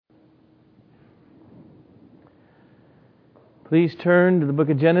Please turn to the book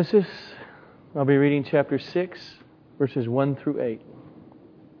of Genesis. I'll be reading chapter 6, verses 1 through 8.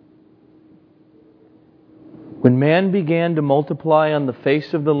 When man began to multiply on the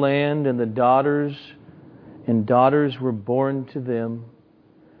face of the land, and daughters were born to them,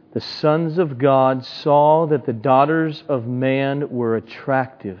 the sons of God saw that the daughters of man were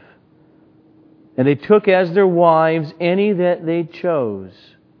attractive, and they took as their wives any that they chose.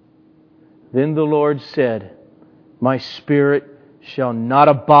 Then the Lord said, My Spirit shall not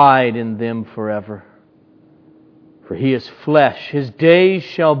abide in them forever. For he is flesh, his days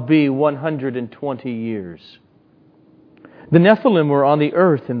shall be 120 years. The Nephilim were on the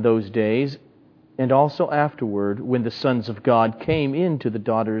earth in those days, and also afterward, when the sons of God came into the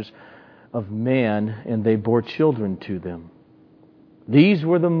daughters of man, and they bore children to them. These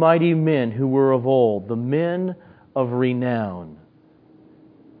were the mighty men who were of old, the men of renown.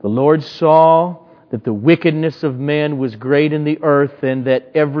 The Lord saw that the wickedness of man was great in the earth, and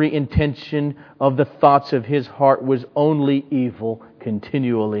that every intention of the thoughts of his heart was only evil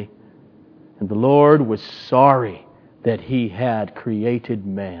continually. And the Lord was sorry that He had created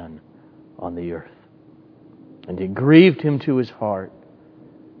man on the earth. And it grieved Him to His heart.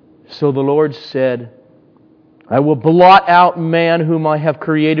 So the Lord said, I will blot out man whom I have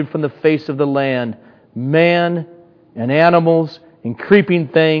created from the face of the land, man and animals and creeping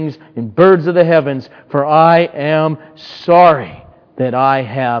things and birds of the heavens, for I am sorry that I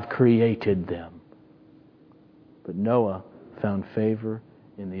have created them. But Noah found favor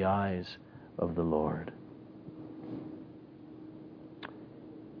in the eyes of the Lord.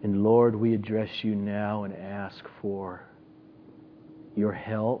 And Lord, we address You now and ask for Your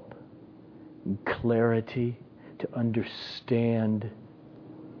help and clarity to understand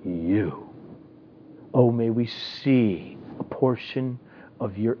You. Oh, may we see a portion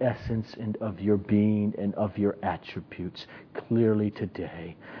of Your essence and of Your being and of Your attributes clearly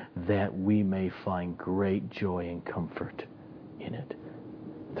today, that we may find great joy and comfort in it.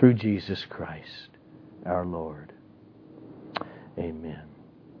 Through Jesus Christ, our Lord. Amen.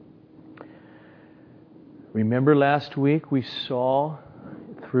 Remember last week we saw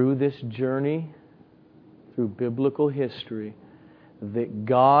through this journey, through biblical history, that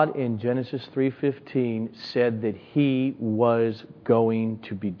God in Genesis 3:15 said that He was going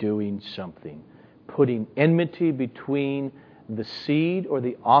to be doing something, putting enmity between the seed or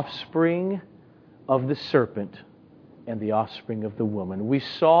the offspring of the serpent and the offspring of the woman. We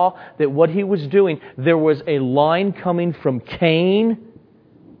saw that what He was doing, there was a line coming from Cain,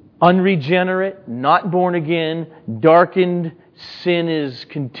 unregenerate, not born again, darkened. Sin is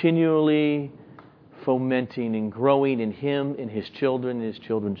continually fomenting and growing in him, in his children, and his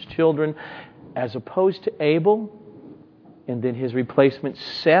children's children, as opposed to Abel, and then his replacement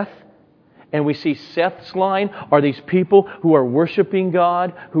Seth. And we see Seth's line are these people who are worshiping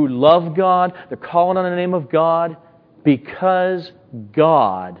God, who love God, they're calling on the name of God, because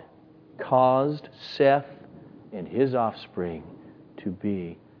God caused Seth and his offspring to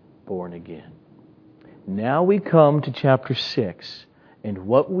be born again. Now we come to chapter 6, and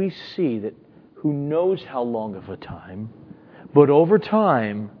what we see that who knows how long of a time, but over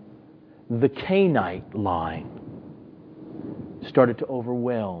time, the Cainite line started to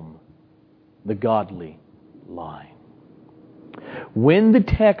overwhelm the godly line. When the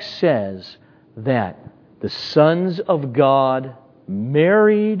text says that the sons of God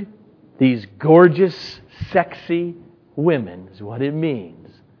married these gorgeous, sexy women, is what it means.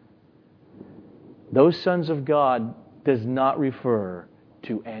 Those sons of God does not refer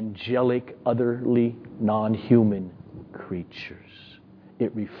to angelic, utterly non-human creatures.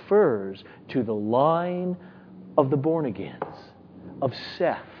 It refers to the line of the born-agains, of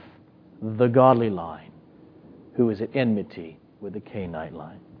Seth, the godly line, who is at enmity with the Cainite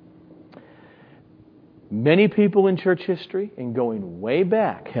line. Many people in church history, and going way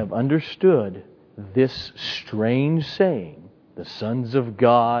back, have understood this strange saying, the sons of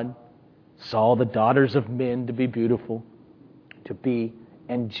God saw the daughters of men to be beautiful, to be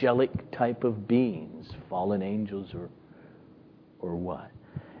angelic type of beings, fallen angels or what.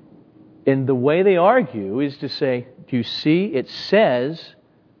 And the way they argue is to say, do you see, it says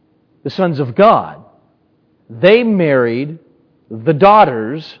the sons of God, they married the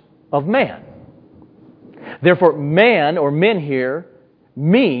daughters of man. Therefore, man or men here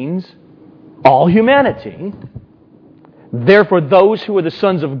means all humanity. Therefore, those who are the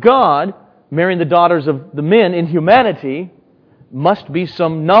sons of God marrying the daughters of the men in humanity must be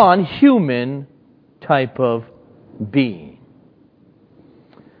some non-human type of being.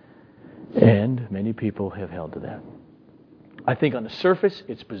 And many people have held to that. I think on the surface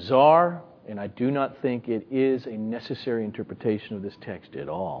it's bizarre and I do not think it is a necessary interpretation of this text at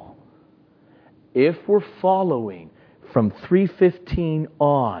all. If we're following from 3:15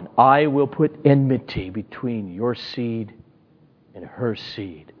 on, I will put enmity between your seed and her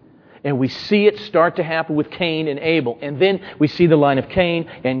seed. And we see it start to happen with Cain and Abel. And then we see the line of Cain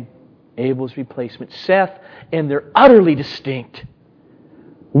and Abel's replacement, Seth, and they're utterly distinct.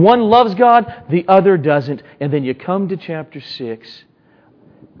 One loves God, the other doesn't. And then you come to chapter 6.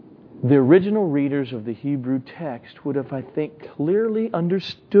 The original readers of the Hebrew text would have, I think, clearly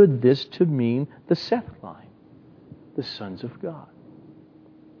understood this to mean the Seth line, the sons of God.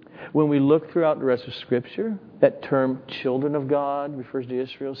 When we look throughout the rest of Scripture, that term children of God refers to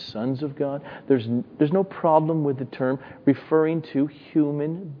Israel, sons of God. There's no problem with the term referring to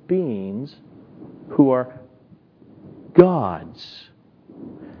human beings who are gods.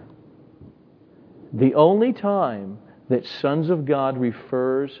 The only time that sons of God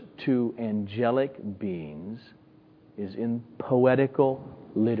refers to angelic beings is in poetical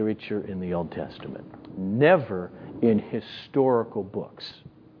literature in the Old Testament. Never in historical books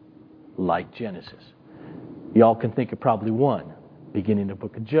like Genesis. Y'all can think of probably one, beginning the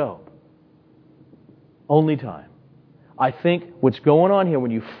book of Job. Only time. I think what's going on here,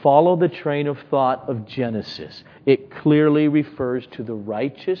 when you follow the train of thought of Genesis, it clearly refers to the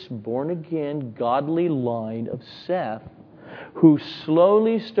righteous, born-again, godly line of Seth, who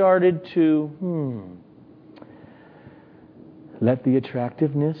slowly started to let the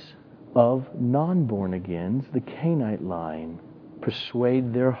attractiveness of non-born-agains, the Canaanite line,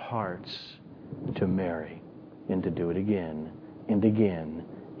 persuade their hearts to marry and to do it again and again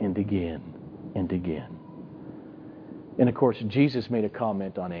and again and again. And of course, Jesus made a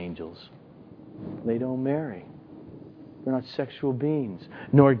comment on angels. They don't marry. They're not sexual beings,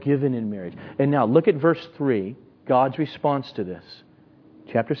 nor given in marriage. And now look at verse 3, God's response to this.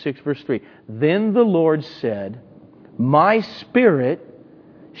 Chapter 6, verse 3. Then the Lord said, My Spirit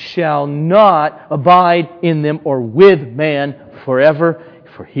shall not abide in them or with man forever,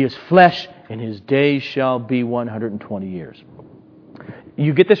 for he is flesh, and his days shall be 120 years.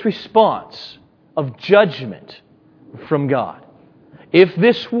 You get this response of judgment from God. If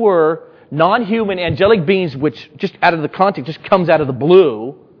this were non-human angelic beings, which just out of the context just comes out of the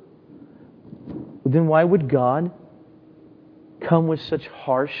blue, then why would God come with such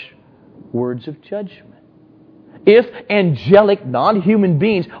harsh words of judgment? If angelic, non-human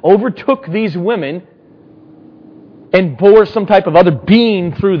beings overtook these women and bore some type of other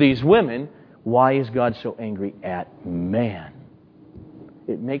being through these women, why is God so angry at man?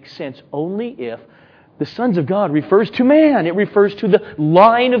 It makes sense only if the sons of God refers to man. It refers to the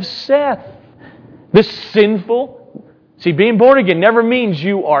line of Seth. The sinful. See, being born again never means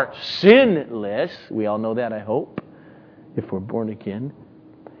you are sinless. We all know that, I hope, if we're born again.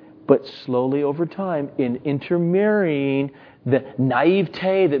 But slowly over time, in intermarrying, the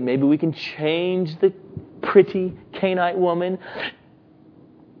naivete that maybe we can change the pretty Canaanite woman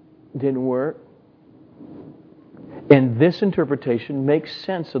didn't work. And this interpretation makes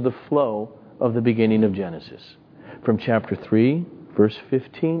sense of the flow of the beginning of Genesis. From chapter 3, verse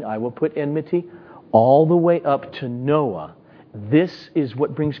 15, I will put enmity, all the way up to Noah. This is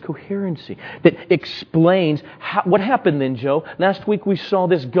what brings coherency. That explains what happened then, Joe. Last week we saw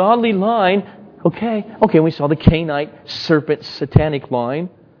this godly line. Okay, we saw the Canaanite serpent satanic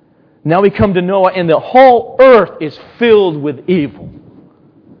line. Now we come to Noah and the whole earth is filled with evil.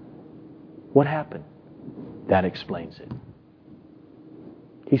 What happened? That explains it.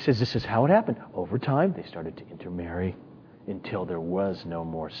 He says this is how it happened. Over time, they started to intermarry until there was no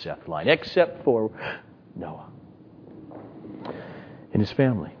more Seth line, except for Noah and his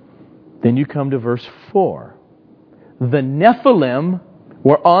family. Then you come to verse 4. The Nephilim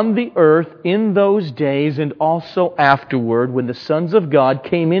were on the earth in those days and also afterward, when the sons of God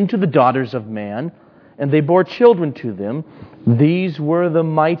came into the daughters of man, and they bore children to them. These were the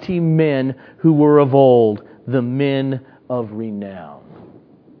mighty men who were of old, the men of renown.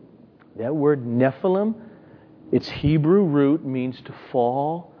 That word Nephilim, its Hebrew root means to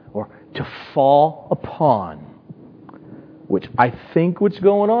fall or to fall upon, which I think what's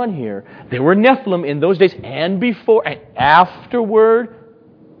going on here. There were Nephilim in those days and before and afterward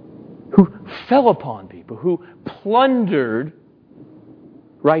who fell upon people, who plundered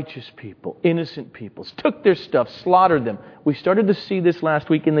righteous people, innocent peoples, took their stuff, slaughtered them. We started to see this last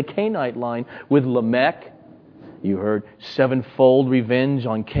week in the Canaanite line with Lamech. You heard sevenfold revenge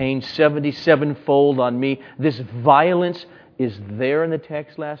on Cain, 77-fold on me. This violence is there in the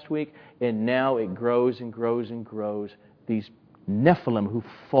text last week, and now it grows and grows and grows. These Nephilim who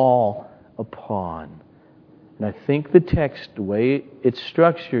fall upon. And I think the text, the way it's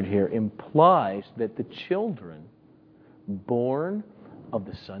structured here, implies that the children born of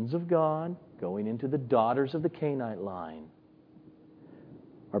the sons of God going into the daughters of the Canaanite line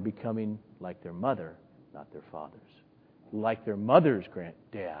are becoming like their mother, not their fathers. Like their mother's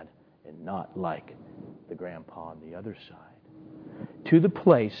dad and not like the grandpa on the other side. To the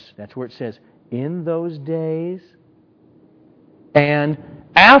place, that's where it says, in those days and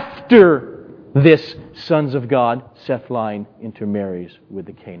after this sons of God, Seth line intermarries with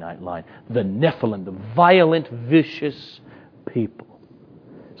the Canaanite line. The Nephilim, the violent, vicious people.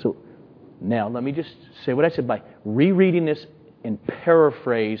 So now let me just say what I said by rereading this and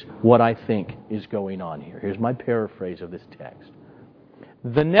paraphrase what I think is going on here. Here's my paraphrase of this text.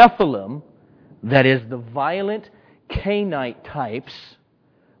 The Nephilim, that is the violent Canaanite types,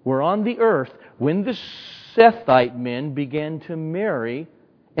 were on the earth when the Sethite men began to marry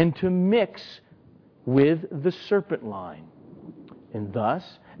and to mix with the serpent line. And thus,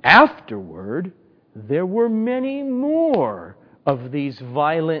 afterward, there were many more of these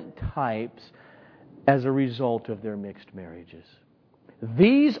violent types as a result of their mixed marriages.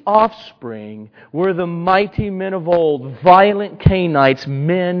 These offspring were the mighty men of old, violent Canaanites,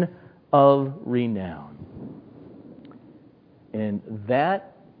 men of renown. And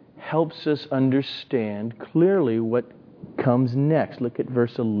that helps us understand clearly what comes next. Look at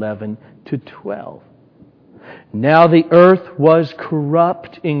verse 11 to 12. Now the earth was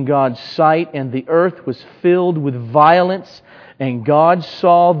corrupt in God's sight, and the earth was filled with violence. And God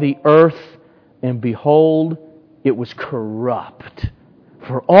saw the earth, and behold, it was corrupt.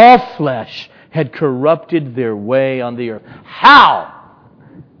 For all flesh had corrupted their way on the earth. How?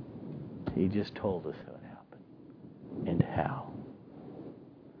 He just told us how it happened. And how.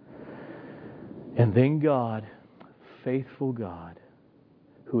 And then God, faithful God,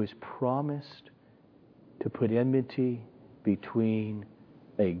 who has promised to put enmity between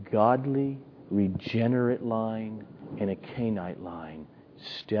a godly, regenerate line and a Canaanite line,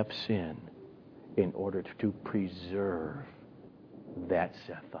 steps in order to preserve that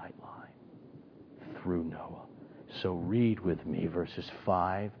Sethite line through Noah. So read with me verses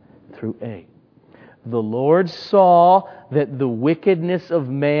 5 through 8. The Lord saw that the wickedness of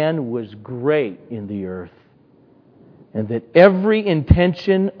man was great in the earth, and that every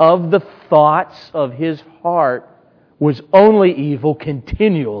intention of the thoughts of his heart was only evil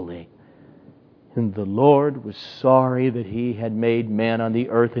continually. And the Lord was sorry that He had made man on the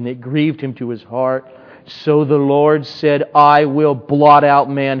earth, and it grieved Him to His heart. So the Lord said, I will blot out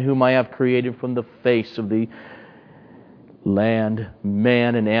man whom I have created from the face of the land,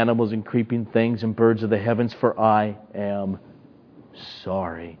 man and animals and creeping things and birds of the heavens, for I am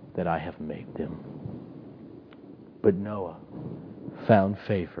sorry that I have made them. But Noah found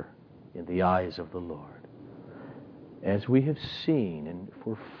favor in the eyes of the Lord. As we have seen, and if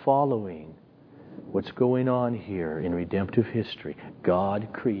we're following what's going on here in redemptive history, God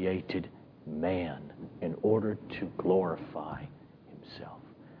created man in order to glorify Himself.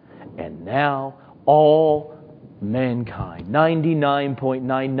 And now all mankind,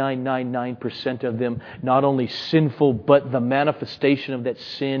 99.9999% of them, not only sinful, but the manifestation of that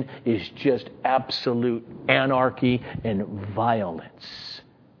sin is just absolute anarchy and violence.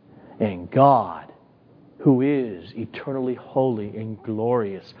 And God, who is eternally holy and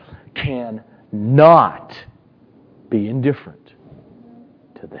glorious, can not be indifferent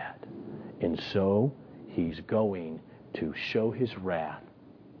to that. And so He's going to show His wrath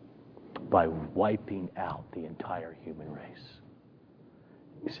by wiping out the entire human race,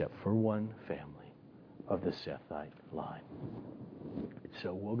 except for one family of the Sethite line.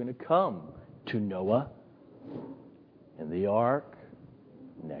 So we're going to come to Noah and the ark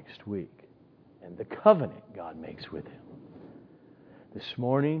next week, and the covenant God makes with him. This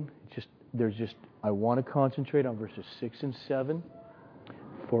morning, I want to concentrate on verses 6 and 7,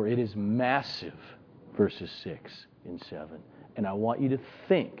 for it is massive, verses 6 and 7. And I want you to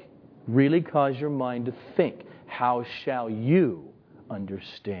think, really cause your mind to think, how shall you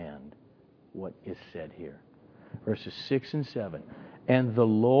understand what is said here? Verses 6 and 7. And the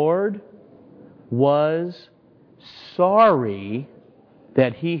Lord was sorry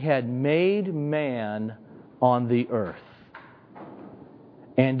that He had made man on the earth,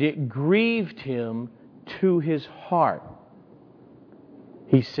 and it grieved Him to His heart.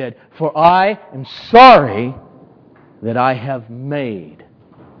 He said, for I am sorry that I have made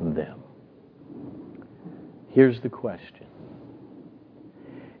them. Here's the question.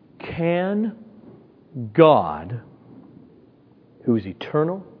 Can God, who is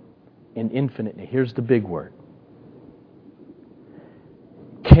eternal and infinite, now here's the big word,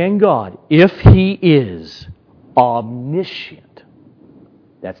 can God, if He is omniscient.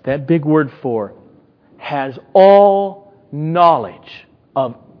 That's that big word for has all knowledge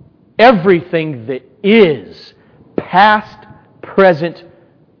of everything that is, past, present,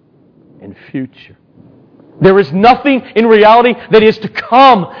 and future. There is nothing in reality that is to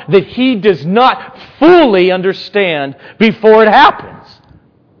come that He does not fully understand before it happens.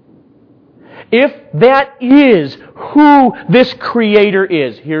 If that is who this Creator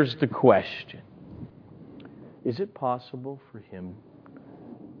is, here's the question. Is it possible for Him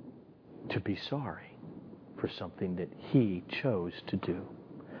to be sorry for something that He chose to do?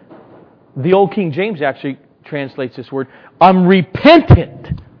 The old King James actually translates this word, I'm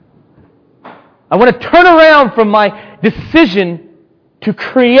repentant. I want to turn around from my decision to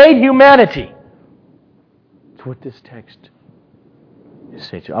create humanity. That's what this text is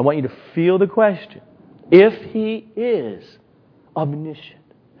saying. I want you to feel the question. If He is omniscient,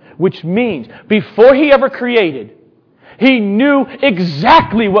 which means before He ever created, He knew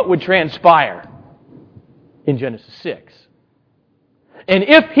exactly what would transpire in Genesis 6. And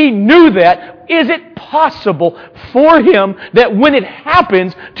if He knew that, is it possible for Him that when it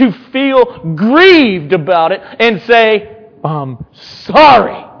happens to feel grieved about it and say, I'm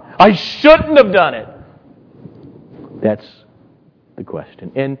sorry, I shouldn't have done it? That's the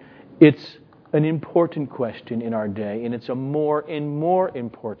question. And it's an important question in our day, and it's a more and more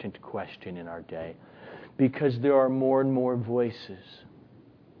important question in our day because there are more and more voices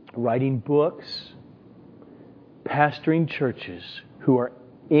writing books, pastoring churches who are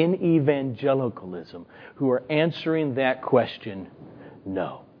in evangelicalism, who are answering that question,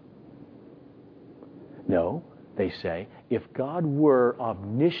 no. No, they say, if God were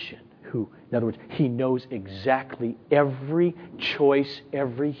omniscient, in other words, He knows exactly every choice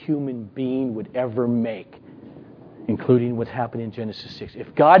every human being would ever make, including what's happened in Genesis 6.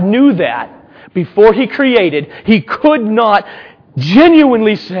 If God knew that before He created, He could not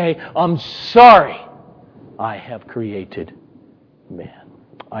genuinely say, I'm sorry, I have created man.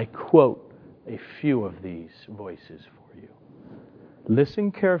 I quote a few of these voices for you.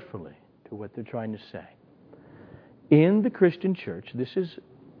 Listen carefully to what they're trying to say. In the Christian church, this is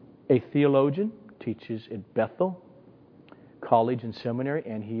a theologian, teaches at Bethel College and Seminary,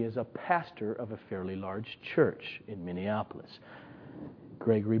 and he is a pastor of a fairly large church in Minneapolis.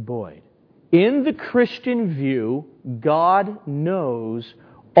 Gregory Boyd. In the Christian view, God knows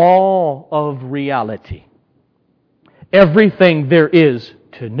all of reality. Everything there is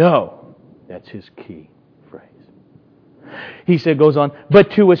to know. That's his key phrase. He said, goes on,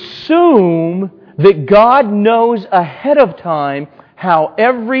 but to assume that God knows ahead of time how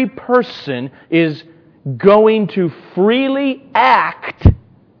every person is going to freely act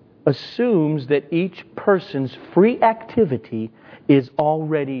assumes that each person's free activity is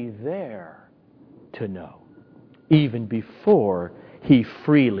already there to know, even before he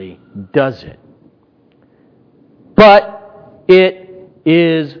freely does it. But it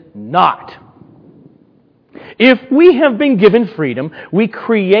is not. If we have been given freedom, we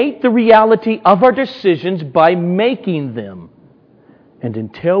create the reality of our decisions by making them. And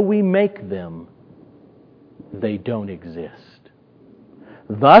until we make them, they don't exist.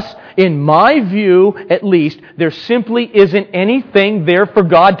 Thus, in my view, at least, there simply isn't anything there for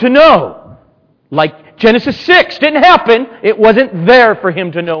God to know. Like Genesis 6 didn't happen. It wasn't there for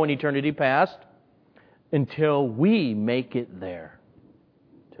Him to know in eternity past until we make it there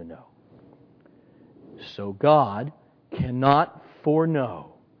to know. So God cannot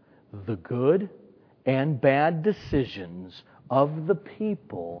foreknow the good and bad decisions of the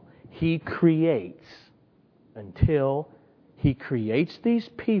people He creates until He creates these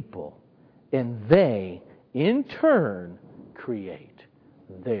people and they, in turn, create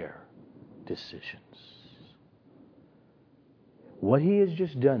their decisions. What He has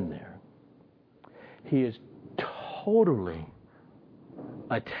just done there, He has totally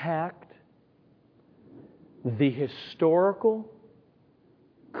attacked the historical,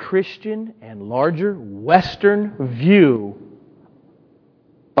 Christian, and larger Western view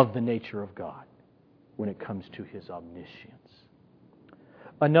of the nature of God when it comes to His omniscience.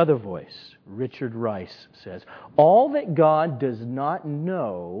 Another voice, Richard Rice, says, all that God does not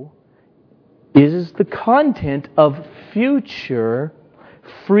know is the content of future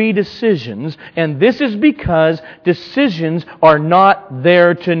free decisions, and this is because decisions are not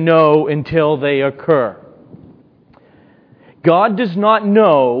there to know until they occur. God does not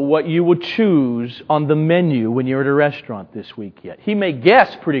know what you will choose on the menu when you're at a restaurant this week yet. He may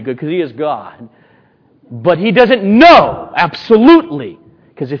guess pretty good because He is God, but He doesn't know absolutely.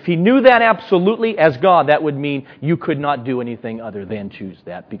 Because if He knew that absolutely as God, that would mean you could not do anything other than choose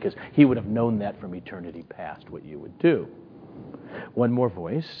that, because He would have known that from eternity past what you would do. One more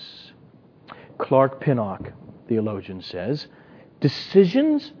voice. Clark Pinnock, theologian, says,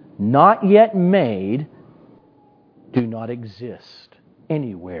 decisions not yet made do not exist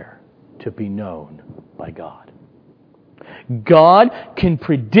anywhere to be known by God. God can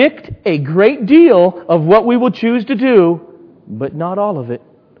predict a great deal of what we will choose to do, but not all of it,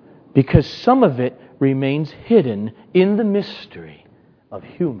 because some of it remains hidden in the mystery of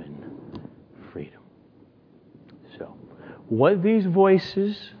human freedom. So, what these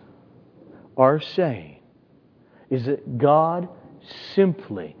voices are saying is that God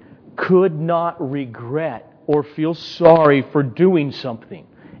simply could not regret or feel sorry for doing something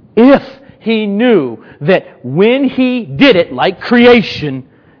if He knew that when He did it, like creation,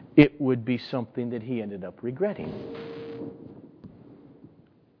 it would be something that He ended up regretting.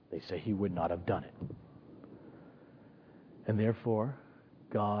 They say He would not have done it. And therefore,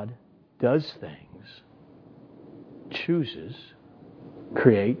 God does things, chooses,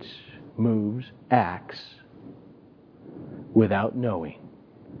 creates, moves, acts, without knowing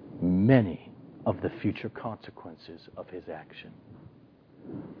many of the future consequences of His action.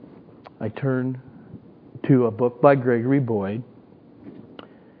 I turn to a book by Gregory Boyd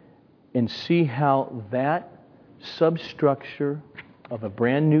and see how that substructure of a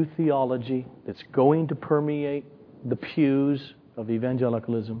brand new theology that's going to permeate the pews of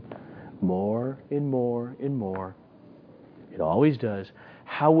evangelicalism more and more and more. It always does.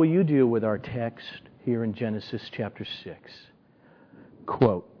 How will you deal with our text here in Genesis chapter 6?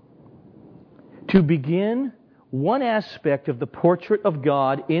 Quote, to begin, one aspect of the portrait of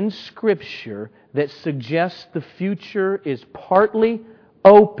God in Scripture that suggests the future is partly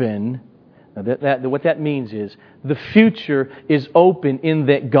open. Now what that means is the future is open in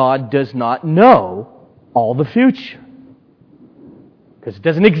that God does not know all the future. Because it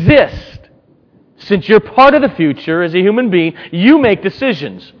doesn't exist. Since you're part of the future as a human being, you make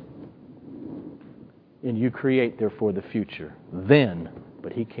decisions. And you create, therefore, the future then,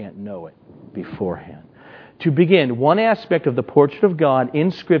 but He can't know it beforehand. To begin, one aspect of the portrait of God in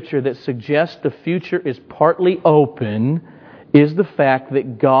Scripture that suggests the future is partly open is the fact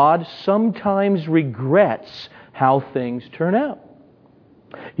that God sometimes regrets how things turn out,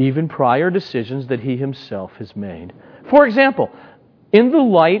 even prior decisions that He Himself has made. For example, in the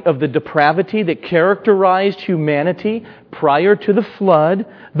light of the depravity that characterized humanity prior to the flood,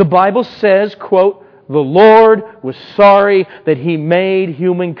 the Bible says, quote, the Lord was sorry that He made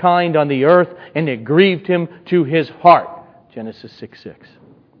humankind on the earth, and it grieved Him to His heart. Genesis 6:6.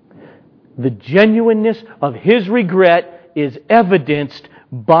 The genuineness of His regret is evidenced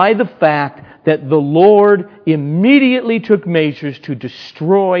by the fact that the Lord immediately took measures to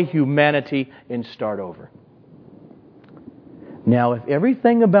destroy humanity and start over. Now, if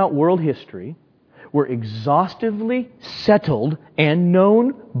everything about world history were exhaustively settled and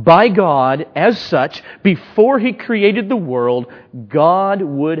known by God as such before He created the world, God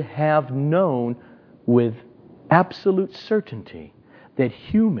would have known with absolute certainty that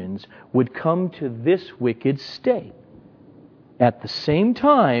humans would come to this wicked state at the same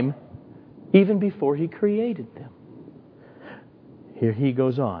time, even before He created them. Here he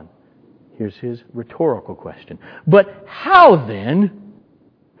goes on. Here's his rhetorical question. But how then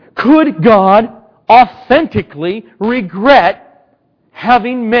could God authentically regret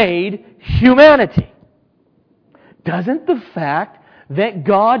having made humanity? Doesn't the fact that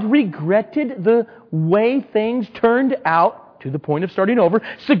God regretted the way things turned out to the point of starting over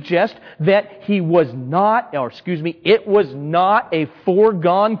suggest that it was not a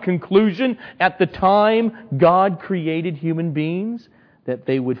foregone conclusion at the time God created human beings that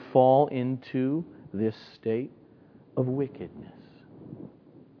they would fall into this state of wickedness?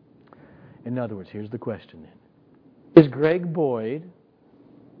 In other words, here's the question then. Is Greg Boyd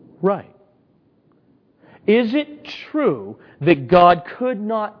right? Is it true that God could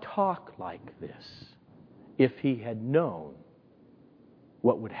not talk like this if He had known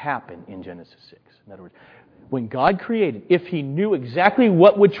what would happen in Genesis 6? In other words, when God created, if He knew exactly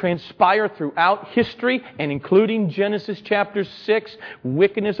what would transpire throughout history, and including Genesis chapter 6,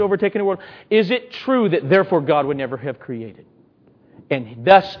 wickedness overtaking the world, is it true that therefore God would never have created? And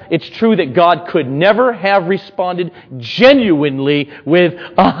thus, it's true that God could never have responded genuinely with,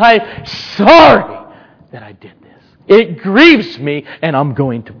 I'm sorry that I did this. It grieves me, and I'm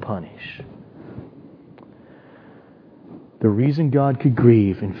going to punish. The reason God could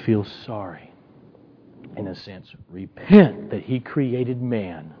grieve and feel sorry, in a sense, repent that He created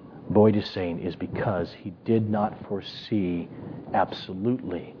man Boyd is saying is because He did not foresee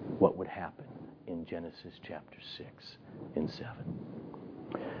absolutely what would happen in Genesis chapter 6 and 7.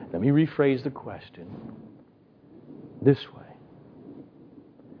 Let me rephrase the question this way.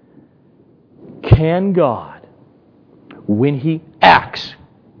 Can God, when He acts,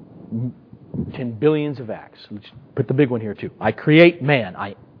 10 billions of acts, let's put the big one here too. I create man,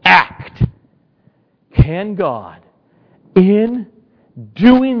 I act. Can God, in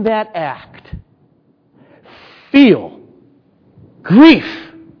doing that act, feel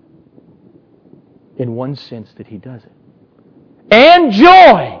grief in one sense that He does it, and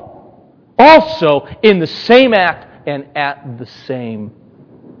joy also in the same act and at the same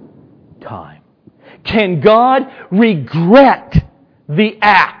time? Can God regret the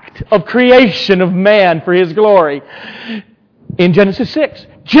act of creation of man for His glory in Genesis 6?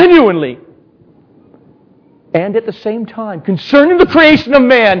 Genuinely. And at the same time, concerning the creation of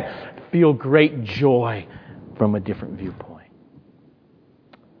man, feel great joy from a different viewpoint.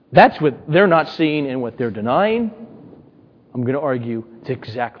 That's what they're not seeing and what they're denying. I'm going to argue it's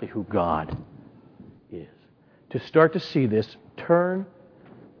exactly who God is. To start to see this, turn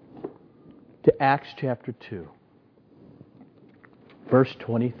to Acts chapter 2, verse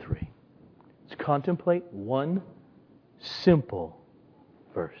 23. Let's contemplate one simple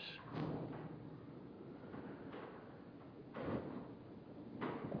verse.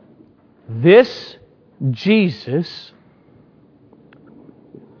 This Jesus,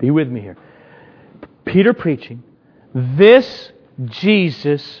 be with me here, Peter preaching, this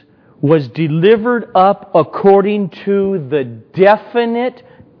Jesus was delivered up according to the definite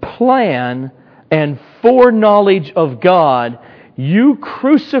plan and foreknowledge of God, you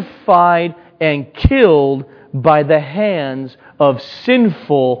crucified and killed by the hands of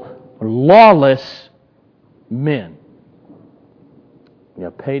sinful, lawless men.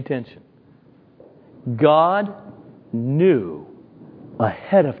 Now pay attention. God knew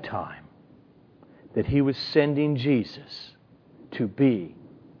ahead of time that He was sending Jesus to be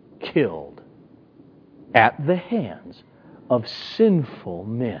killed at the hands of sinful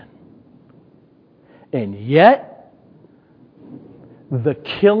men. And yet, the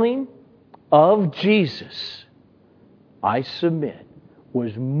killing of Jesus, I submit,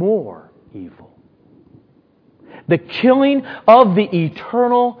 was more evil. The killing of the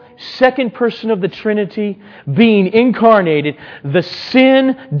eternal second person of the Trinity being incarnated, the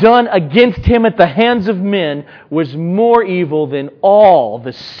sin done against Him at the hands of men was more evil than all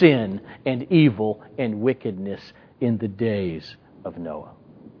the sin and evil and wickedness in the days of Noah.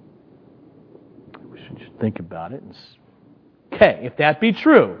 We should just think about it. Okay, if that be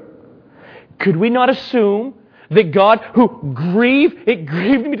true, could we not assume that God, who it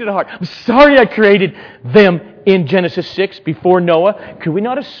grieved me to the heart. I'm sorry I created them in Genesis 6 before Noah. Could we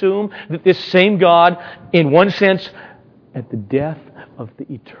not assume that this same God, in one sense, at the death of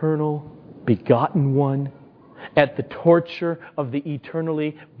the eternal begotten one, at the torture of the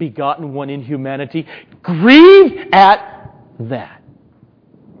eternally begotten one in humanity, grieved at that?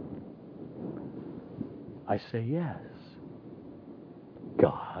 I say yes.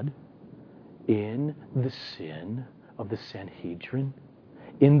 God, in the sin of the Sanhedrin,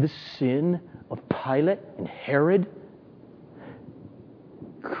 in the sin of Pilate and Herod,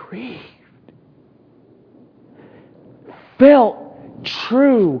 grieved, felt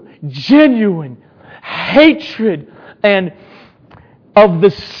true, genuine hatred and of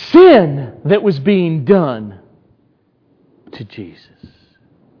the sin that was being done to Jesus.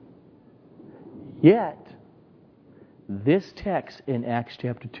 Yet, this text in Acts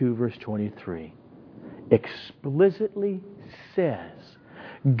chapter 2, verse 23, explicitly says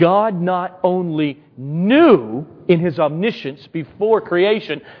God not only knew in His omniscience before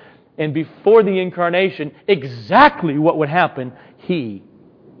creation and before the incarnation exactly what would happen, He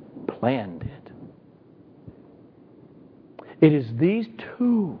planned it. It is these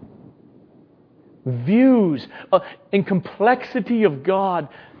two views and complexity of God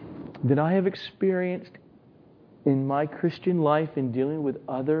that I have experienced in my Christian life in dealing with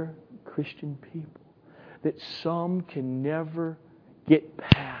other Christian people, that some can never get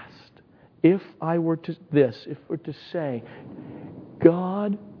past. If we're to say,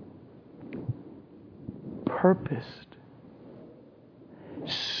 God purposed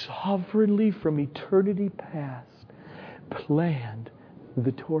sovereignly from eternity past, planned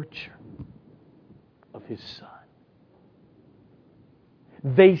the torture of His Son.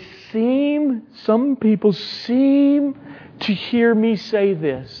 Some people seem to hear me say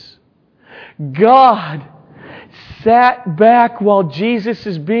this. God sat back while Jesus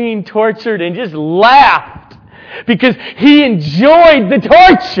is being tortured and just laughed because He enjoyed the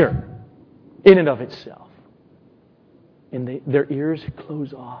torture in and of itself. And their ears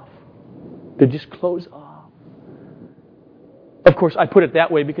close off. They just close off. Of course, I put it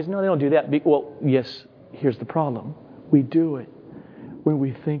that way because, no, they don't do that. Well, yes, here's the problem. We do it when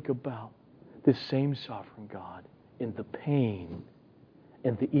we think about this same sovereign God in the pain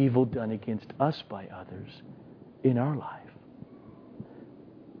and the evil done against us by others in our life.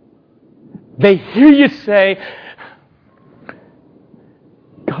 They hear you say,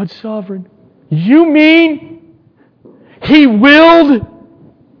 God's sovereign. You mean He willed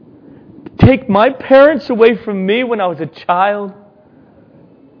to take my parents away from me when I was a child?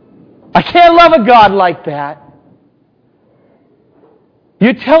 I can't love a God like that.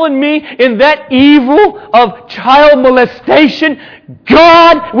 You're telling me in that evil of child molestation,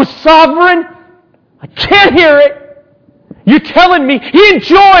 God was sovereign? I can't hear it. You're telling me He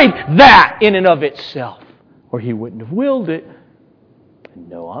enjoyed that in and of itself, or He wouldn't have willed it.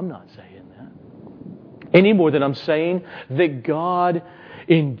 No, I'm not saying that. Any more than I'm saying that God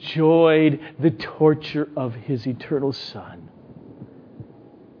enjoyed the torture of His eternal Son.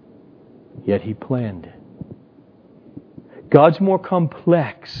 Yet He planned it. God's more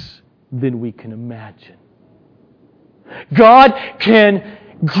complex than we can imagine. God can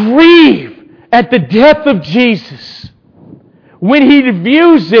grieve at the death of Jesus when He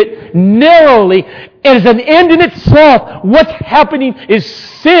views it narrowly as an end in itself. What's happening is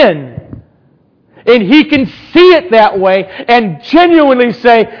sin. And He can see it that way and genuinely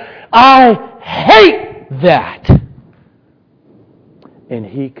say, I hate that. And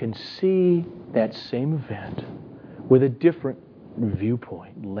He can see that same event with a different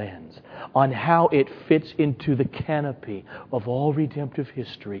viewpoint, lens, on how it fits into the canopy of all redemptive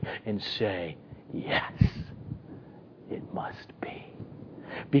history and say, yes, it must be.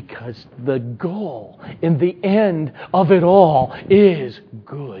 Because the goal in the end of it all is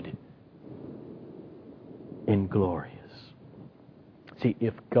good and glorious. See,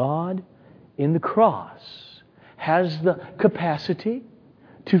 if God in the cross has the capacity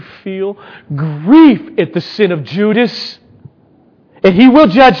to feel grief at the sin of Judas, and He will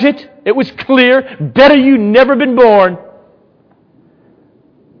judge it. It was clear. Better you never been born.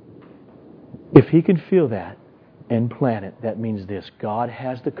 If He can feel that and plan it, that means this. God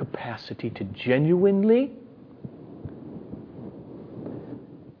has the capacity to genuinely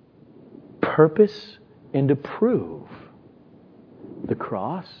purpose and approve the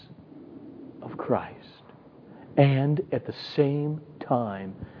cross of Christ. And at the same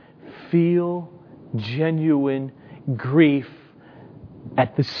time, feel genuine grief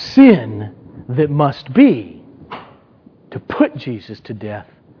at the sin that must be to put Jesus to death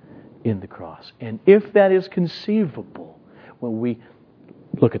in the cross. And if that is conceivable, when we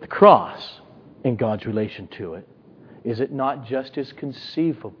look at the cross and God's relation to it, is it not just as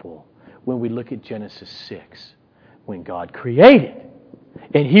conceivable when we look at Genesis 6, when God created?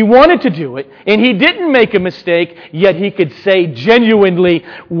 And He wanted to do it, and He didn't make a mistake, yet He could say genuinely,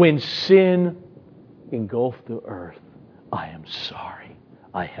 when sin engulfed the earth, I am sorry,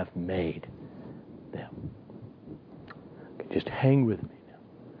 I have made them. Okay, just hang with me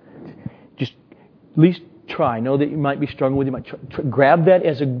now. Just at least try. I know that you might be struggling with it. You might grab that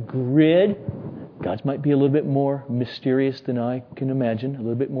as a grid. God's might be a little bit more mysterious than I can imagine, a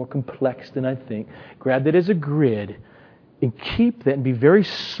little bit more complex than I think. Grab that as a grid. And keep that and be very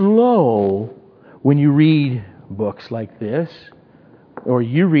slow when you read books like this or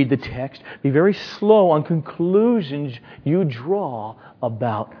you read the text. Be very slow on conclusions you draw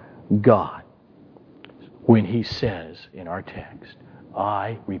about God. When He says in our text,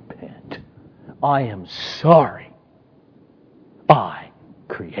 I repent. I am sorry. I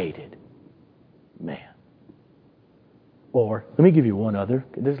created man. Or, let me give you one other.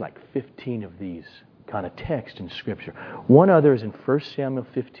 There's like 15 of these kind of text in Scripture. One other is in 1 Samuel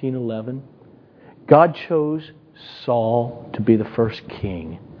 15:11. God chose Saul to be the first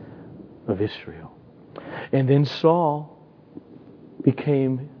king of Israel. And then Saul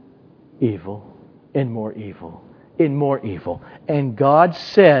became evil and more evil and more evil. And God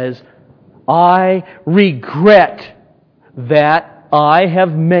says, I regret that I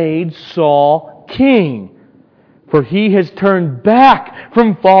have made Saul king. For he has turned back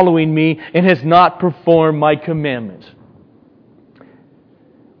from following me and has not performed my commandments.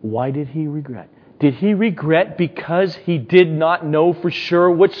 Why did he regret? Did he regret because he did not know for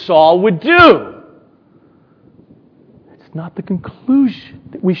sure what Saul would do? It's not the conclusion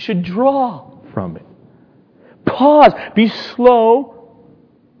that we should draw from it. Pause. Be slow.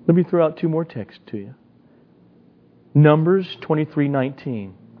 Let me throw out two more texts to you. Numbers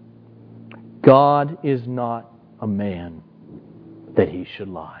 23:19. God is not a man that he should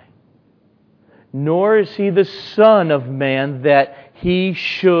lie. Nor is he the Son of Man that he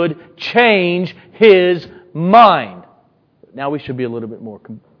should change his mind. Now we should be a little bit more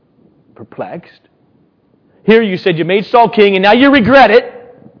perplexed. Here you said you made Saul king and now you regret it.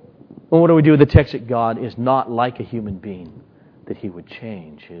 Well, what do we do with the text that God is not like a human being, that he would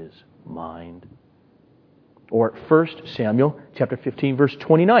change his mind? Or 1 Samuel chapter 15, verse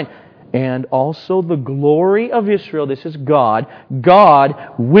 29. And also the glory of Israel, this is God,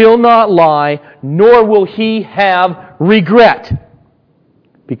 God will not lie, nor will He have regret,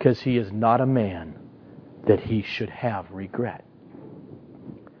 because He is not a man that He should have regret.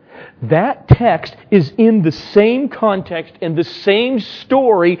 That text is in the same context and the same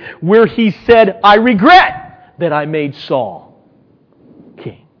story where He said, I regret that I made Saul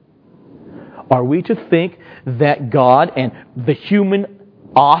king. Are we to think that God and the human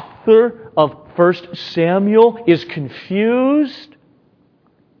author of 1 Samuel is confused?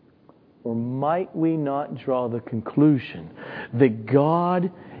 Or might we not draw the conclusion that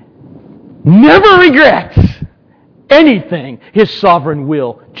God never regrets anything His sovereign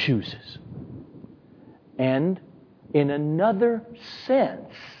will chooses? And in another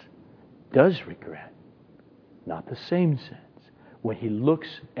sense, does regret. Not the same sense. When He looks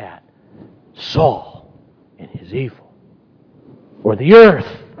at Saul and his evil, or the earth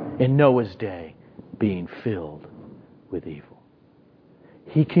in Noah's day being filled with evil.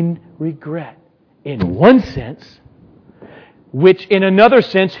 He can regret in one sense, which in another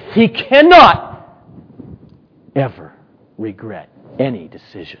sense he cannot ever regret any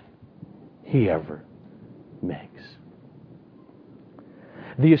decision he ever makes.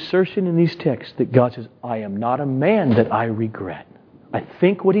 The assertion in these texts that God says, I am not a man that I regret. I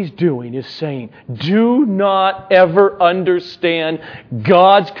think what He's doing is saying, do not ever understand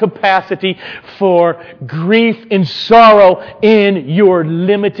God's capacity for grief and sorrow in your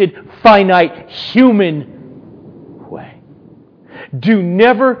limited, finite, human way. Do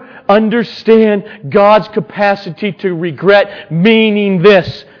never understand God's capacity to regret, meaning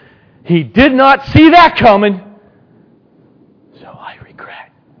this: He did not see that coming, so I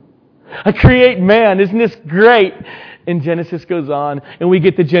regret. I create man. Isn't this great? And Genesis goes on, and we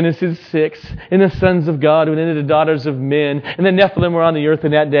get to Genesis 6, and the sons of God went into the daughters of men, and the Nephilim were on the earth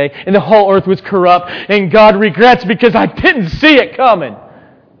in that day, and the whole earth was corrupt, and God regrets because I didn't see it coming.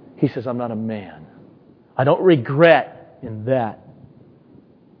 He says, I'm not a man. I don't regret in that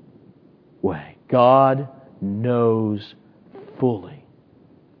way. God knows fully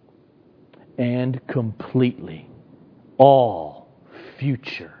and completely all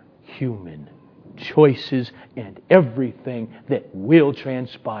future human choices and everything that will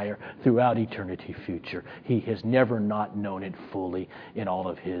transpire throughout eternity future. He has never not known it fully in all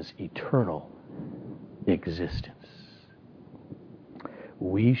of His eternal existence.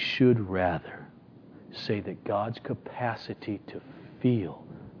 We should rather say that God's capacity to feel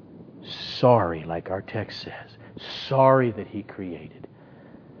sorry, like our text says, sorry that He created,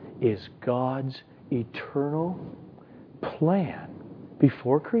 is God's eternal plan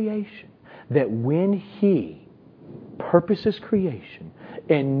before creation. That when He purposes creation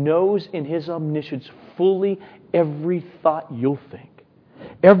and knows in His omniscience fully every thought you'll think,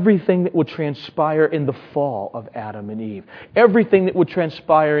 everything that will transpire in the fall of Adam and Eve, everything that would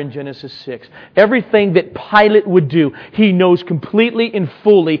transpire in Genesis 6, everything that Pilate would do, He knows completely and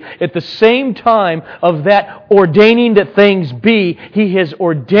fully. At the same time of that ordaining that things be, He has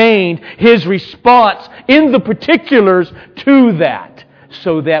ordained His response in the particulars to that,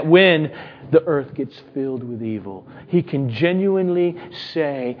 so that when the earth gets filled with evil, He can genuinely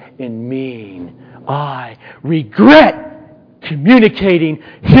say and mean, I regret communicating,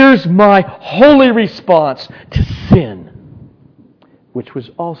 here's my holy response to sin, which was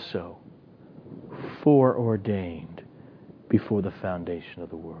also foreordained before the foundation of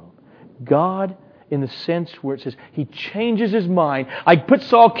the world. God, in the sense where it says He changes His mind, I put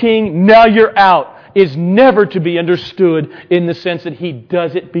Saul king, now you're out, is never to be understood in the sense that He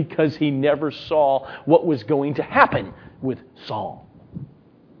does it because He never saw what was going to happen with Saul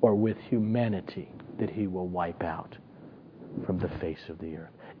or with humanity that He will wipe out from the face of the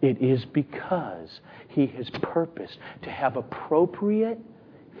earth. It is because He has purposed to have appropriate,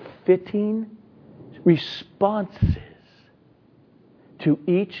 fitting responses to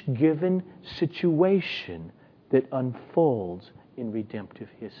each given situation that unfolds in redemptive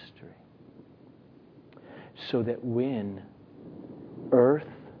history. So that when earth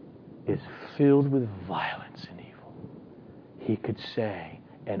is filled with violence and evil, He could say,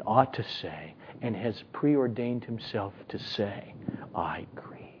 and ought to say, and has preordained Himself to say, I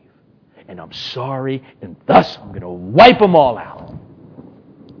grieve. and I'm sorry, and thus I'm going to wipe them all out.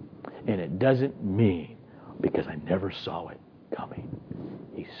 And it doesn't mean because I never saw it coming.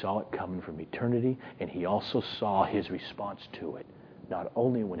 He saw it coming from eternity, and He also saw His response to it, not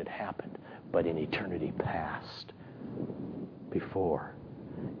only when it happened, but in eternity past, before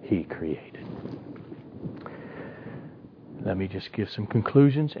He created. Let me just give some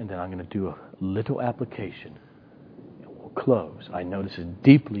conclusions, and then I'm going to do a little application. And we'll close. I know this is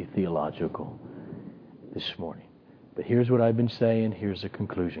deeply theological this morning. But here's what I've been saying. Here's the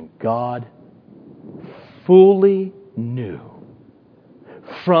conclusion. God fully knew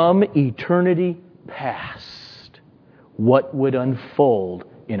from eternity past what would unfold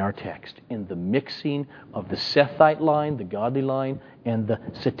in our text, in the mixing of the Sethite line, the godly line, and the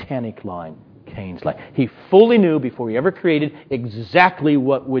satanic line, Cain's line. He fully knew before He ever created exactly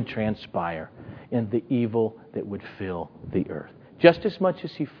what would transpire in the evil that would fill the earth. Just as much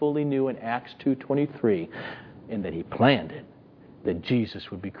as He fully knew in Acts 2:23, and that He planned it, that Jesus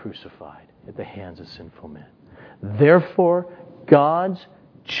would be crucified at the hands of sinful men. Therefore, God's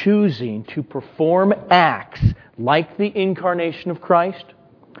choosing to perform acts like the incarnation of Christ,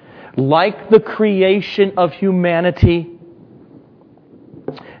 like the creation of humanity,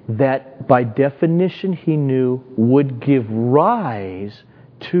 that by definition He knew would give rise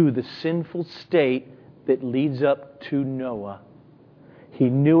to the sinful state that leads up to Noah. He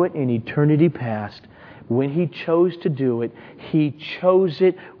knew it in eternity past. When He chose to do it, He chose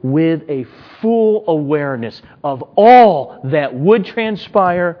it with a full awareness of all that would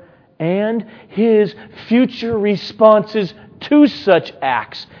transpire and His future responses to such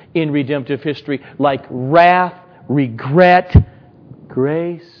acts in redemptive history, like wrath, regret,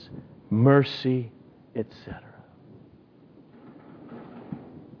 grace, mercy, etc.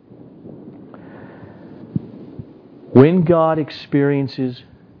 When God experiences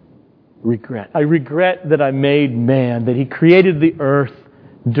regret, I regret that I made man, that He created the earth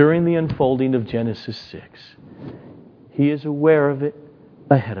during the unfolding of Genesis 6. He is aware of it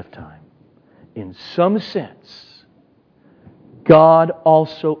ahead of time. In some sense, God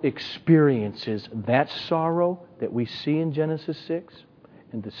also experiences that sorrow that we see in Genesis 6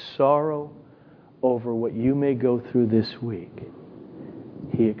 and the sorrow over what you may go through this week.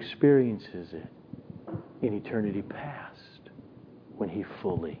 He experiences it in eternity past when He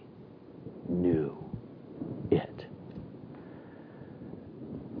fully knew it.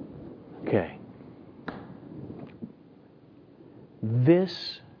 Okay.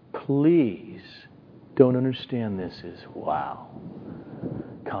 This, please, don't understand this as, wow,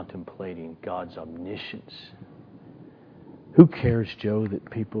 contemplating God's omniscience. Who cares, Joe,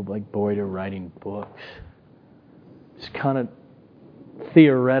 that people like Boyd are writing books? It's kind of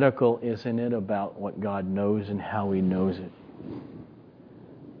theoretical, isn't it, about what God knows and how He knows it?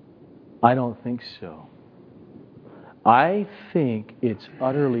 I don't think so. I think it's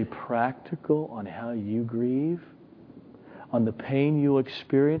utterly practical on how you grieve, on the pain you'll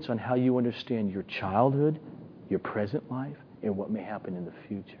experience, on how you understand your childhood, your present life, and what may happen in the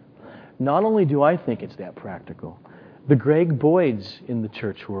future. Not only do I think it's that practical, the Greg Boyds in the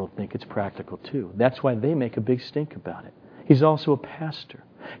church world think it's practical too. That's why they make a big stink about it. He's also a pastor.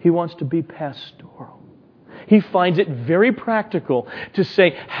 He wants to be pastoral. He finds it very practical to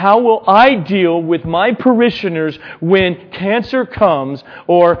say, how will I deal with my parishioners when cancer comes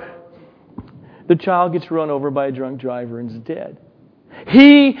or the child gets run over by a drunk driver and is dead?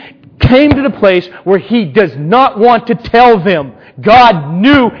 He came to the place where he does not want to tell them. God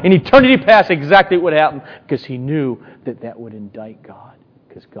knew in eternity past exactly what would happen because He knew that that would indict God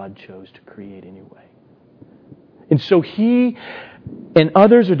because God chose to create anyway. And so he and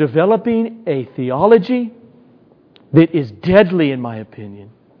others are developing a theology that is deadly, in my opinion.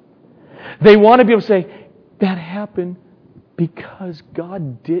 They want to be able to say, that happened because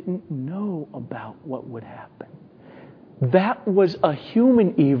God didn't know about what would happen. That was a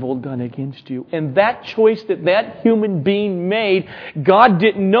human evil done against you. And that choice that that human being made, God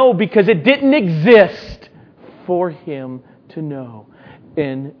didn't know because it didn't exist for Him to know.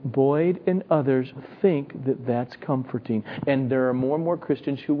 And Boyd and others think that that's comforting. And there are more and more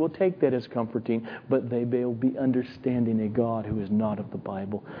Christians who will take that as comforting, but they will be understanding a God who is not of the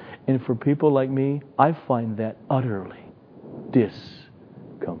Bible. And for people like me, I find that utterly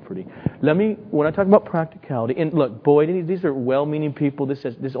discomforting. When I talk about practicality, and look, Boyd, these are well-meaning people. This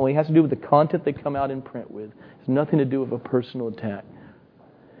only has to do with the content they come out in print with. It's nothing to do with a personal attack.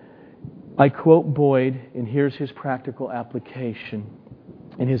 I quote Boyd, and here's his practical application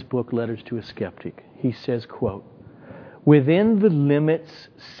in his book, Letters to a Skeptic. He says, quote, "Within the limits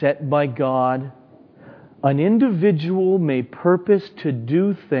set by God, An individual may purpose to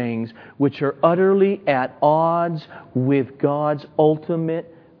do things which are utterly at odds with God's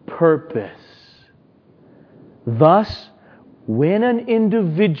ultimate purpose. Thus, when an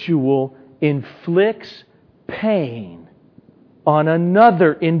individual inflicts pain on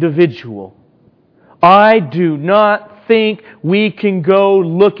another individual, I do not think we can go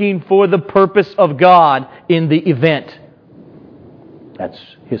looking for the purpose of God in the event. That's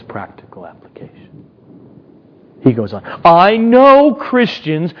his practical application. He goes on, I know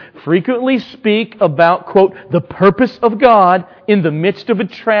Christians frequently speak about, quote, the purpose of God in the midst of a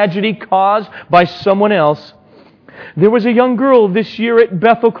tragedy caused by someone else. There was a young girl this year at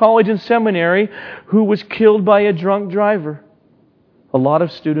Bethel College and Seminary who was killed by a drunk driver. A lot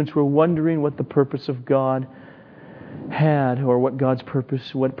of students were wondering what the purpose of God had, or what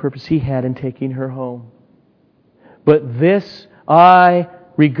purpose He had in taking her home. But this I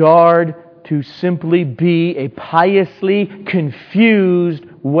regard to simply be a piously confused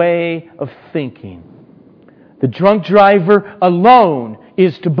way of thinking. The drunk driver alone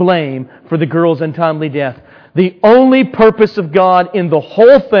is to blame for the girl's untimely death. The only purpose of God in the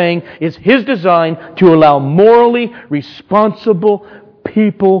whole thing is His design to allow morally responsible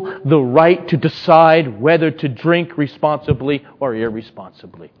people the right to decide whether to drink responsibly or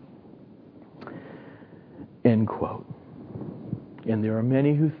irresponsibly. End quote. And there are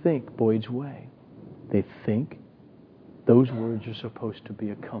many who think Boyd's way. They think those words are supposed to be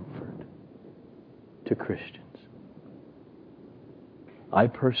a comfort to Christians. I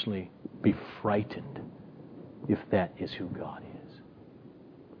personally be frightened if that is who God is.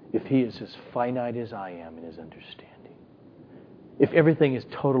 If He is as finite as I am in His understanding. If everything is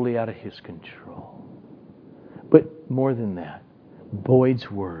totally out of His control. But more than that, Boyd's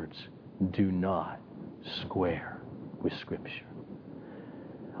words do not square with Scripture.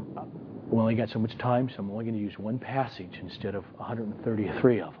 We only got so much time, so I'm only going to use one passage instead of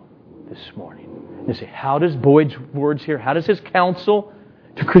 133 of them this morning. And say, how does Boyd's words here, how does his counsel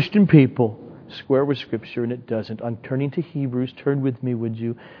to Christian people square with Scripture? And it doesn't. I'm turning to Hebrews. Turn with me, would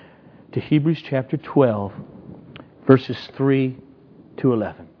you, to Hebrews chapter 12, verses 3 to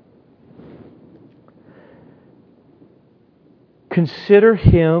 11. Consider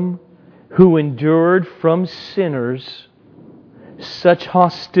Him who endured from sinners such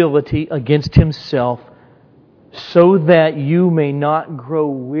hostility against Himself, so that you may not grow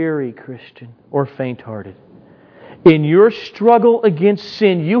weary, Christian, or faint-hearted. In your struggle against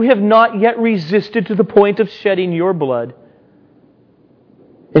sin, you have not yet resisted to the point of shedding your blood.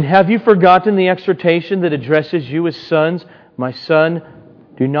 And have you forgotten the exhortation that addresses you as sons? My son,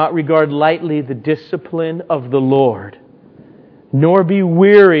 do not regard lightly the discipline of the Lord, nor be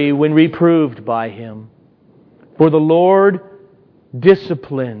weary when reproved by Him. For the Lord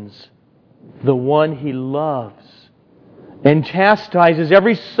disciplines the one He loves and chastises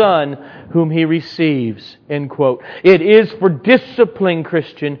every son whom He receives. End quote. It is for discipline,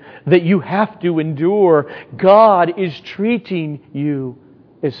 Christian, that you have to endure. God is treating you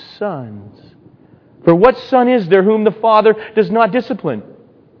as sons. For what son is there whom the Father does not discipline?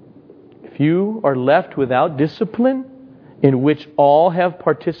 If you are left without discipline, in which all have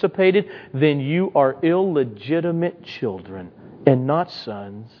participated, then you are illegitimate children and not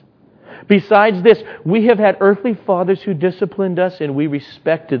sons. Besides this, we have had earthly fathers who disciplined us, and we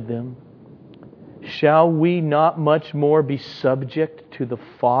respected them. Shall we not much more be subject to the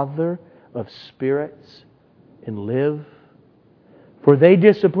Father of spirits and live? For they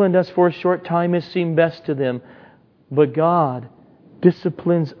disciplined us for a short time as seemed best to them, but God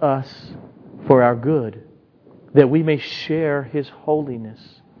disciplines us for our good, that we may share His holiness.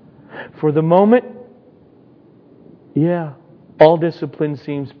 For the moment, all discipline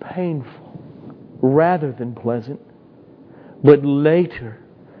seems painful rather than pleasant. But later,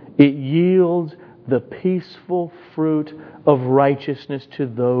 it yields the peaceful fruit of righteousness to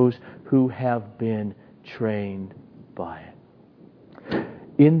those who have been trained by it.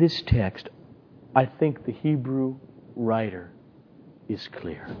 In this text, I think the Hebrew writer is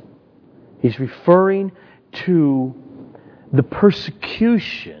clear. He's referring to the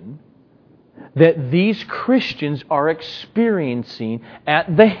persecution that these Christians are experiencing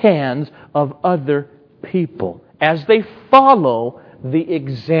at the hands of other people as they follow the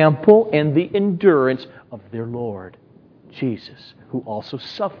example and the endurance of their Lord Jesus, who also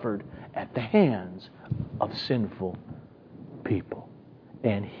suffered at the hands of sinful people.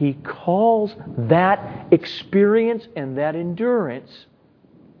 And he calls that experience and that endurance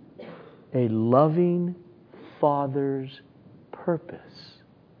a loving Father's purpose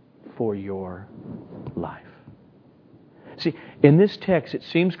for your life. See, in this text, it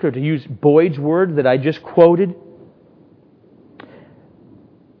seems clear, to use Boyd's word that I just quoted,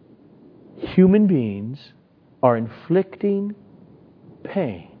 human beings are inflicting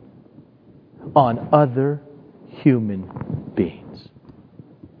pain on other human beings.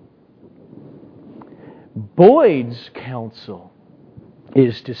 Boyd's counsel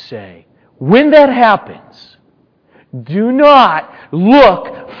is to say, when that happens, do not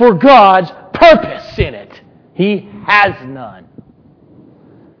look for God's purpose in it. He has none.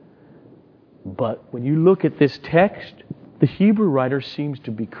 But when you look at this text, the Hebrew writer seems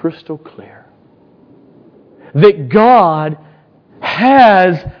to be crystal clear that God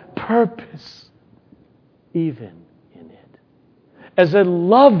has purpose even in it. As a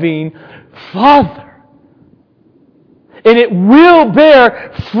loving Father. And it will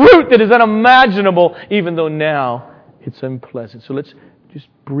bear fruit that is unimaginable, even though now it's unpleasant. So let's just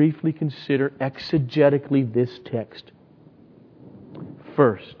briefly consider exegetically this text.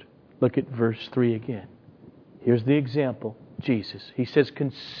 First, look at verse 3 again. Here's the example. Jesus. He says,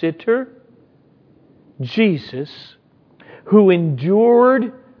 consider Jesus, who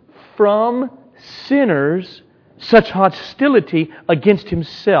endured from sinners such hostility against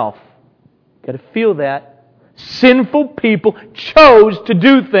Himself. Got to feel that. Sinful people chose to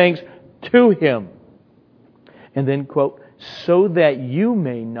do things to Him. And then, quote, so that you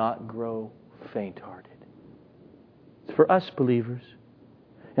may not grow faint-hearted. It's for us believers.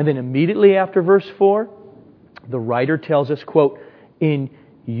 And then immediately after verse 4, the writer tells us, quote, in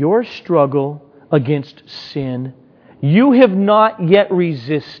your struggle against sin, you have not yet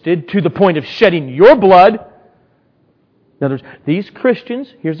resisted to the point of shedding your blood. In other words, these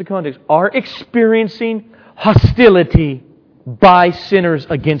Christians, here's the context, are experiencing hostility by sinners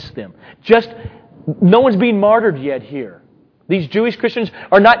against them. No one's being martyred yet here. These Jewish Christians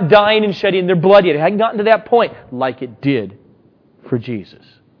are not dying and shedding their blood yet. It hadn't gotten to that point like it did for Jesus.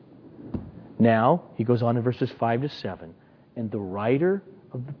 Now, he goes on in verses 5 to 7, and the writer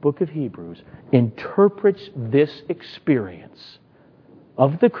of the book of Hebrews interprets this experience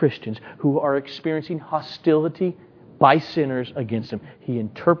of the Christians who are experiencing hostility by sinners against Him. He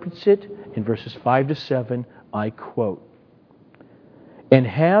interprets it in verses 5 to 7. I quote, and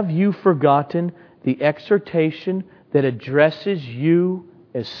have you forgotten the exhortation that addresses you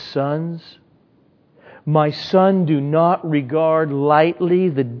as sons? My son, do not regard lightly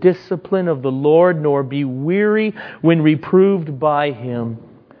the discipline of the Lord, nor be weary when reproved by Him.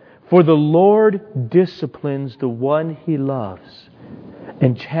 For the Lord disciplines the one He loves,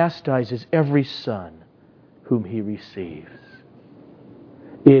 and chastises every son whom He receives.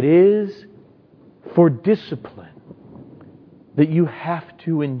 It is for discipline that you have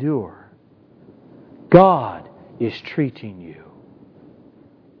to endure. God is treating you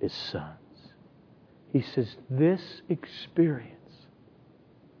as sons. He says this experience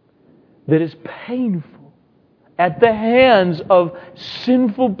that is painful at the hands of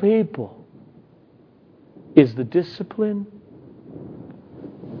sinful people is the discipline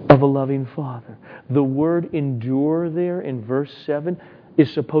of a loving Father. The word endure there in verse 7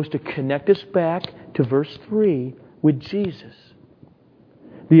 is supposed to connect us back to verse 3 with Jesus.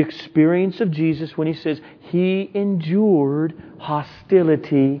 The experience of Jesus when He says He endured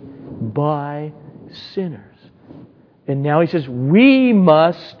hostility by sinners. And now He says we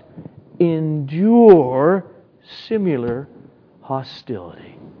must endure similar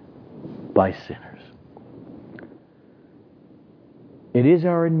hostility by sinners. It is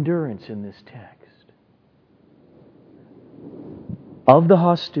our endurance in this text of the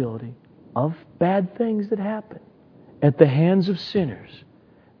hostility, of bad things that happen at the hands of sinners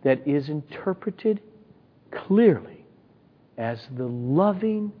that is interpreted clearly as the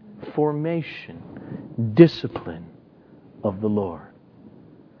loving formation, discipline of the Lord.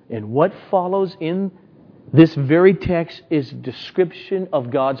 And what follows in this very text is a description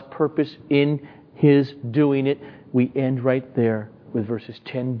of God's purpose in His doing it. We end right there with verses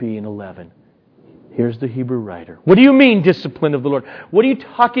 10b and 11. Here's the Hebrew writer. What do you mean, discipline of the Lord? What are you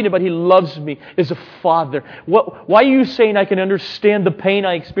talking about? He loves me as a father. Why are you saying I can understand the pain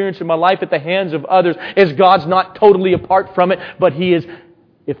I experience in my life at the hands of others as God's not totally apart from it, but He is,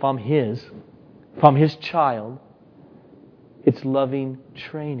 if I'm His child, it's loving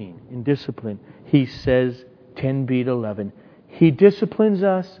training and discipline. He says, 10b to 11, He disciplines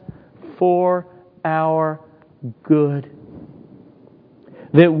us for our good,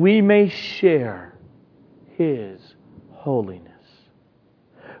 that we may share His holiness.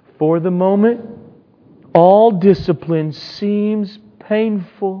 For the moment, all discipline seems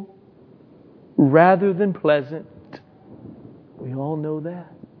painful rather than pleasant. We all know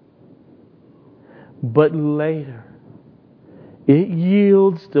that. But later, It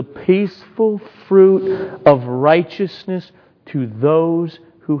yields the peaceful fruit of righteousness to those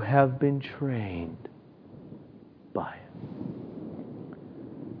who have been trained by it.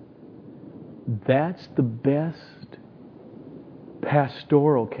 That's the best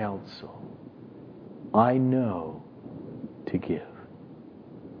pastoral counsel I know to give.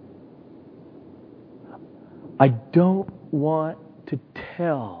 I don't want to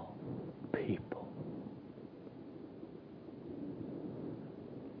tell people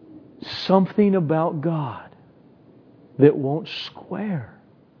something about God that won't square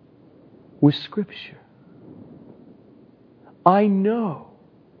with Scripture. I know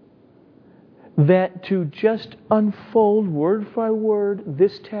that to just unfold word by word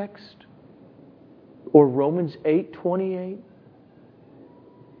this text or Romans 8:28,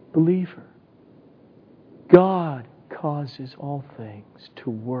 believer, God causes all things to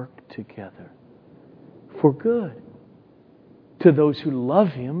work together for good to those who love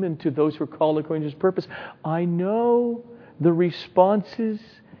Him and to those who are called according to His purpose. I know the responses,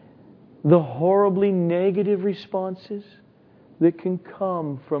 the horribly negative responses that can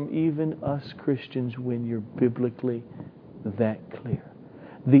come from even us Christians when you're biblically that clear.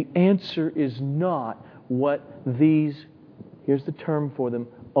 The answer is not what these, here's the term for them,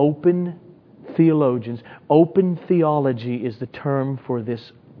 open theologians. Open theology is the term for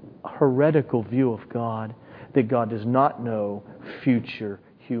this heretical view of God, that God does not know future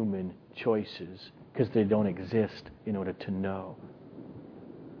human choices because they don't exist in order to know.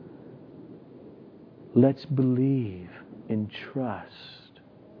 Let's believe and trust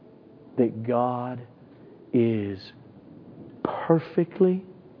that God is perfectly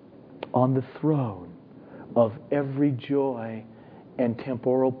on the throne of every joy and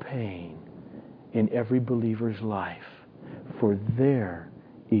temporal pain in every believer's life for their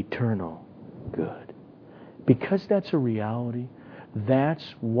eternal good. Because that's a reality,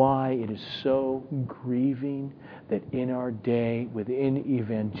 that's why it is so grieving that in our day, within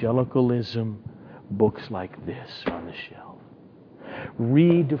evangelicalism, books like this are on the shelf,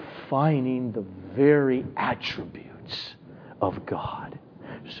 redefining the very attributes of God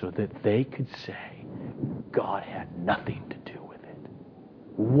so that they could say God had nothing to do with it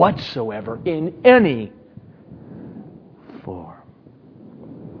whatsoever in any form.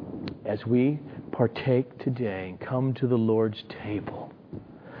 As we partake today and come to the Lord's table,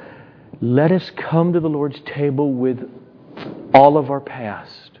 let us come to the Lord's table with all of our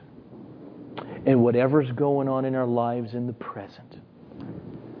past and whatever's going on in our lives in the present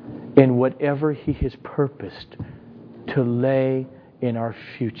and whatever He has purposed to lay in our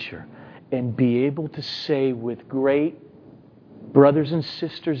future, and be able to say with great brothers and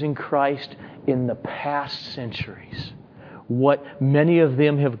sisters in Christ in the past centuries what many of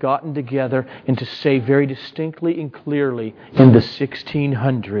them have gotten together, and to say very distinctly and clearly in the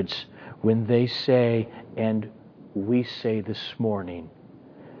 1600s when they say, and we say this morning,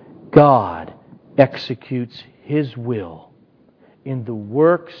 God executes His will in the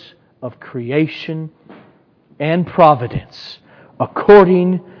works of creation and providence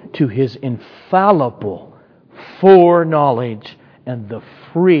according to His infallible foreknowledge and the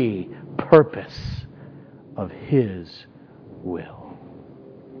free purpose of His will.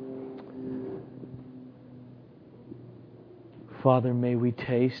 Father, may we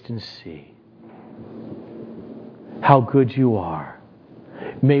taste and see how good You are.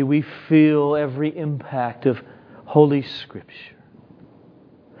 May we feel every impact of Holy Scripture.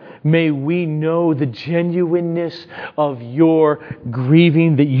 May we know the genuineness of Your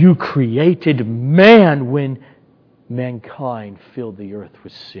grieving that You created man when mankind filled the earth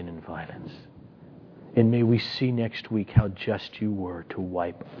with sin and violence. And may we see next week how just You were to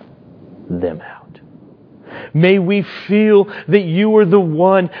wipe them out. May we feel that You are the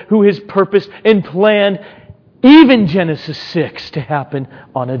one who has purposed and planned even Genesis 6 to happen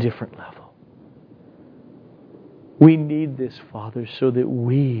on a different level. We need this, Father, so that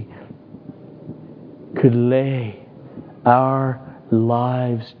we could lay our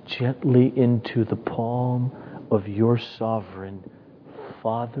lives gently into the palm of Your sovereign,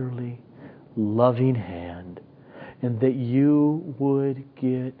 fatherly, loving hand, and that You would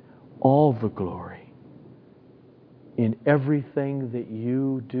get all the glory in everything that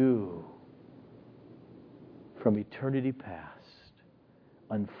You do from eternity past,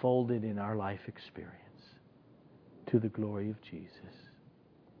 unfolded in our life experience, to the glory of Jesus.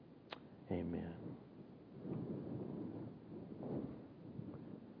 Amen.